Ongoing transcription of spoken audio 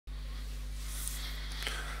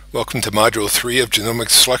Welcome to Module 3 of Genomic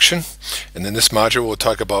Selection, and in this module we'll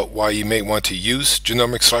talk about why you may want to use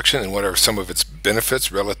genomic selection and what are some of its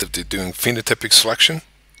benefits relative to doing phenotypic selection.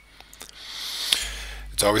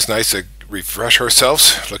 It's always nice to refresh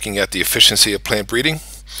ourselves looking at the efficiency of plant breeding,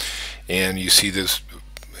 and you see there's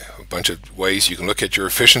a bunch of ways you can look at your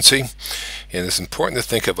efficiency, and it's important to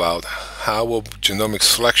think about how will genomic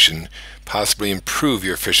selection possibly improve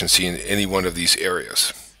your efficiency in any one of these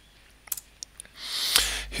areas.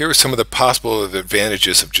 Here are some of the possible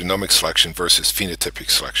advantages of genomic selection versus phenotypic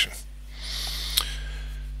selection.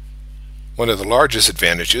 One of the largest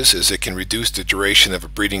advantages is it can reduce the duration of a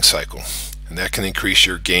breeding cycle, and that can increase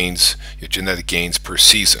your gains, your genetic gains per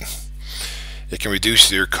season. It can reduce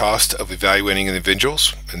your cost of evaluating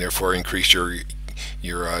individuals and therefore increase your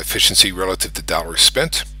efficiency relative to dollars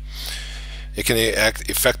spent. It can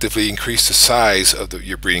effectively increase the size of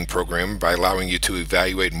your breeding program by allowing you to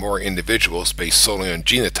evaluate more individuals based solely on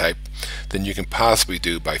genotype than you can possibly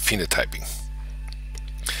do by phenotyping.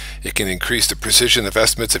 It can increase the precision of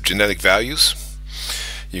estimates of genetic values.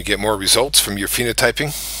 You get more results from your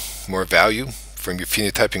phenotyping, more value from your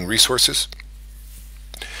phenotyping resources.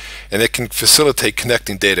 And it can facilitate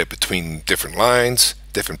connecting data between different lines,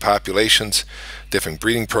 different populations, different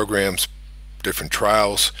breeding programs, different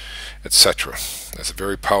trials, etc. That's a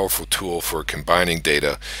very powerful tool for combining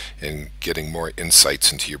data and getting more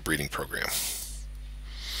insights into your breeding program.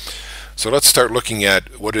 So let's start looking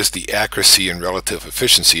at what is the accuracy and relative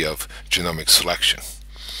efficiency of genomic selection.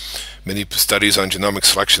 Many studies on genomic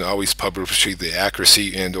selection always publish the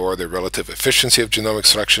accuracy and or the relative efficiency of genomic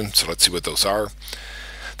selection, so let's see what those are.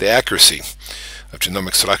 The accuracy of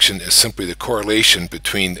genomic selection is simply the correlation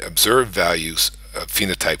between observed values of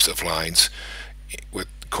phenotypes of lines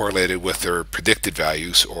correlated with their predicted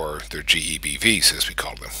values, or their GEBVs as we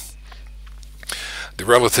call them. The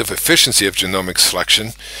relative efficiency of genomic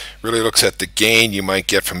selection really looks at the gain you might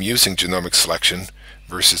get from using genomic selection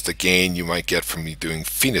versus the gain you might get from doing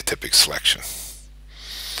phenotypic selection.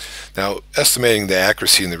 Now, estimating the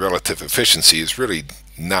accuracy and the relative efficiency is really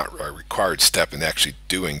not a required step in actually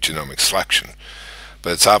doing genomic selection,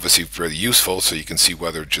 but it's obviously very useful so you can see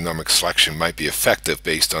whether genomic selection might be effective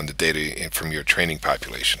based on the data from your training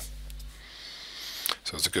population.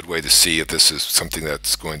 So it's a good way to see if this is something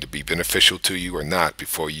that's going to be beneficial to you or not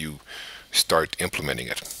before you start implementing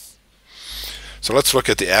it. So let's look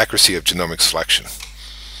at the accuracy of genomic selection.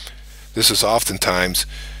 This is oftentimes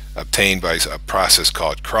obtained by a process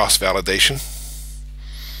called cross-validation.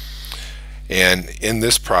 And in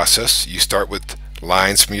this process, you start with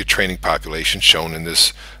lines from your training population shown in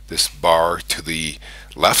this bar to the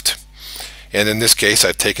left, and in this case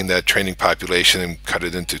I've taken that training population and cut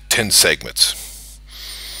it into 10 segments.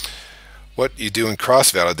 What you do in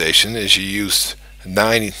cross-validation is you use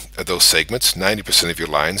 9 of those segments, 90% of your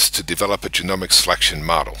lines, to develop a genomic selection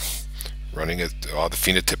model, running all the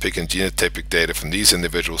phenotypic and genotypic data from these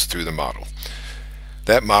individuals through the model.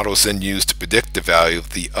 That model is then used to predict the value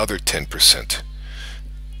of the other 10%.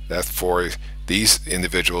 That for these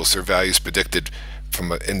individuals, their values predicted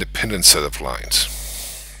from an independent set of lines.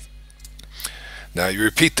 Now you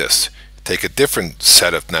repeat this. Take a different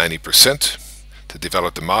set of 90% to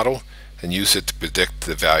develop the model and use it to predict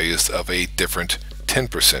the values of a different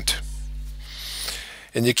 10%.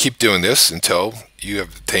 And you keep doing this until you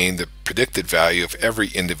have obtained the predicted value of every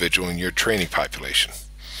individual in your training population.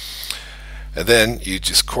 And then you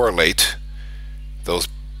just correlate those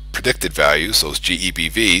predicted values, those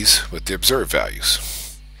GEBVs, with the observed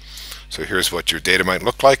values. So here's what your data might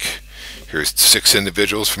look like. Here's 6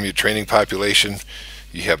 individuals from your training population.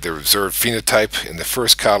 You have their observed phenotype in the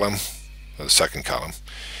first column, or the second column,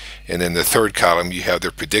 and in the third column you have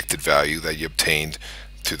their predicted value that you obtained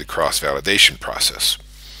through the cross-validation process.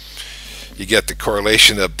 You get the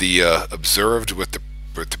correlation of the observed with the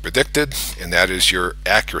predicted, and that is your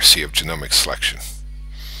accuracy of genomic selection.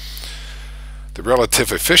 The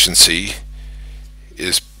relative efficiency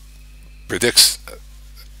predicts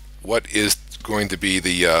what is going to be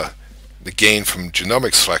the gain from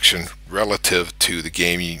genomic selection relative to the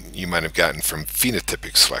gain you might have gotten from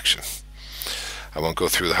phenotypic selection. I won't go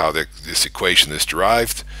through how this equation is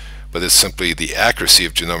derived, but it's simply the accuracy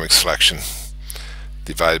of genomic selection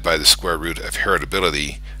divided by the square root of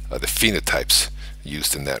heritability of the phenotypes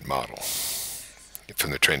used in that model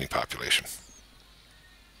from the training population.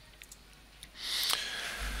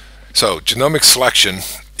 So genomic selection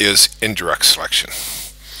is indirect selection.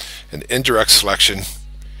 In indirect selection,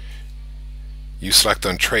 you select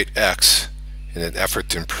on trait X in an effort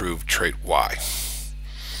to improve trait Y.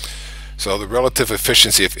 So the relative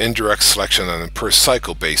efficiency of indirect selection on a per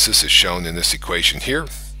cycle basis is shown in this equation here.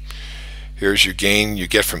 Here's your gain you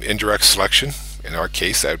get from indirect selection. In our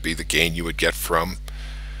case, that would be the gain you would get from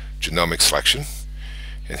genomic selection.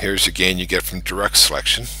 And here's the gain you get from direct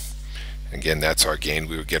selection. Again, that's our gain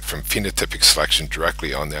we would get from phenotypic selection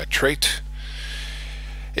directly on that trait.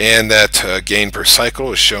 And that gain per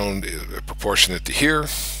cycle is shown proportionate to here,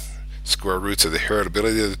 square roots of the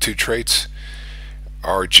heritability of the two traits.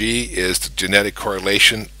 RG is the genetic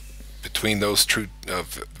correlation between those two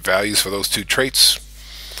values for those two traits.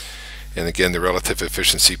 And again, the relative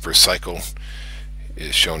efficiency per cycle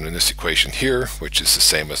is shown in this equation here, which is the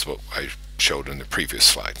same as what I showed in the previous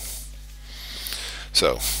slide.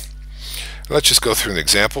 So let's just go through an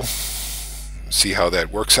example, see how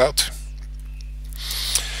that works out.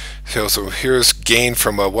 So here's gain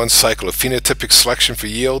from one cycle of phenotypic selection for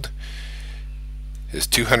yield is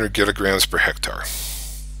 200 kilograms per hectare.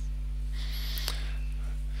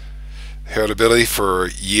 Heritability for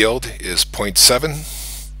yield is 0.7.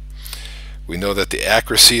 We know that the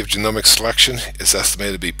accuracy of genomic selection is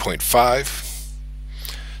estimated to be 0.5.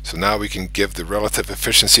 So now we can give the relative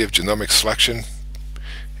efficiency of genomic selection,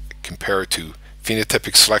 compare it to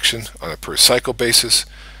phenotypic selection on a per cycle basis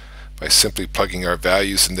by simply plugging our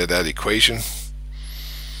values into that equation.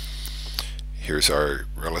 Here's our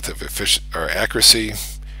our accuracy,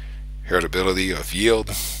 heritability of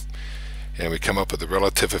yield, and we come up with a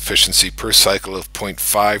relative efficiency per cycle of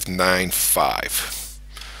 0.595.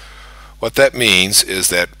 What that means is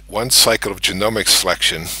that one cycle of genomic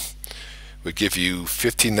selection would give you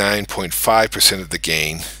 59.5% of the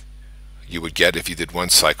gain you would get if you did one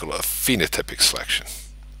cycle of phenotypic selection.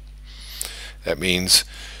 That means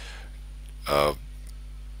a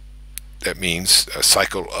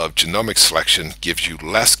cycle of genomic selection gives you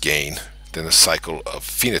less gain than a cycle of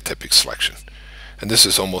phenotypic selection. And this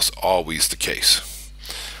is almost always the case.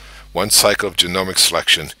 One cycle of genomic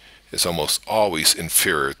selection is almost always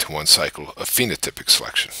inferior to one cycle of phenotypic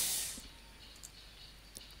selection.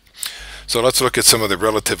 So let's look at some of the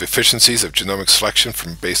relative efficiencies of genomic selection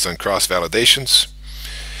based on cross-validations.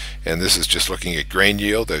 And this is just looking at grain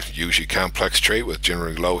yield, a usually complex trait with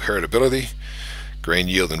generally low heritability, grain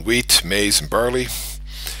yield in wheat, maize, and barley.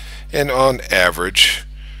 And on average,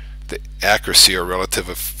 the accuracy or relative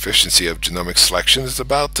efficiency of genomic selection is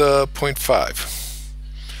about 0.5.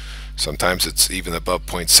 Sometimes it's even above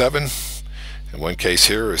 0.7. In one case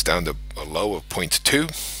here is down to a low of 0.2.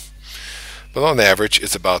 But on average,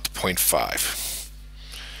 it's about 0.5,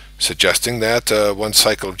 suggesting that one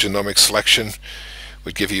cycle of genomic selection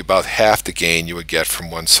would give you about half the gain you would get from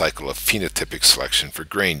one cycle of phenotypic selection for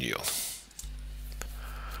grain yield.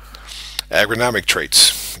 Agronomic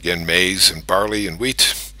traits, again maize and barley and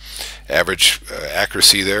wheat, average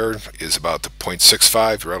accuracy there is about the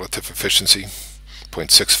 0.65 relative efficiency,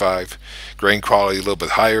 0.65. Grain quality a little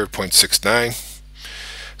bit higher, 0.69.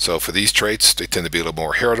 So for these traits, they tend to be a little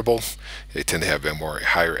more heritable. They tend to have a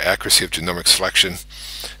higher accuracy of genomic selection,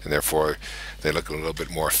 and therefore they look a little bit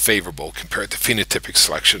more favorable compared to phenotypic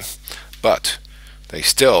selection. But they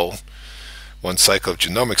still, one cycle of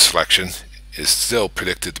genomic selection is still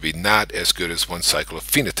predicted to be not as good as one cycle of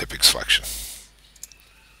phenotypic selection.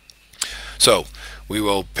 So we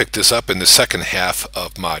will pick this up in the second half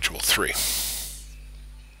of Module 3.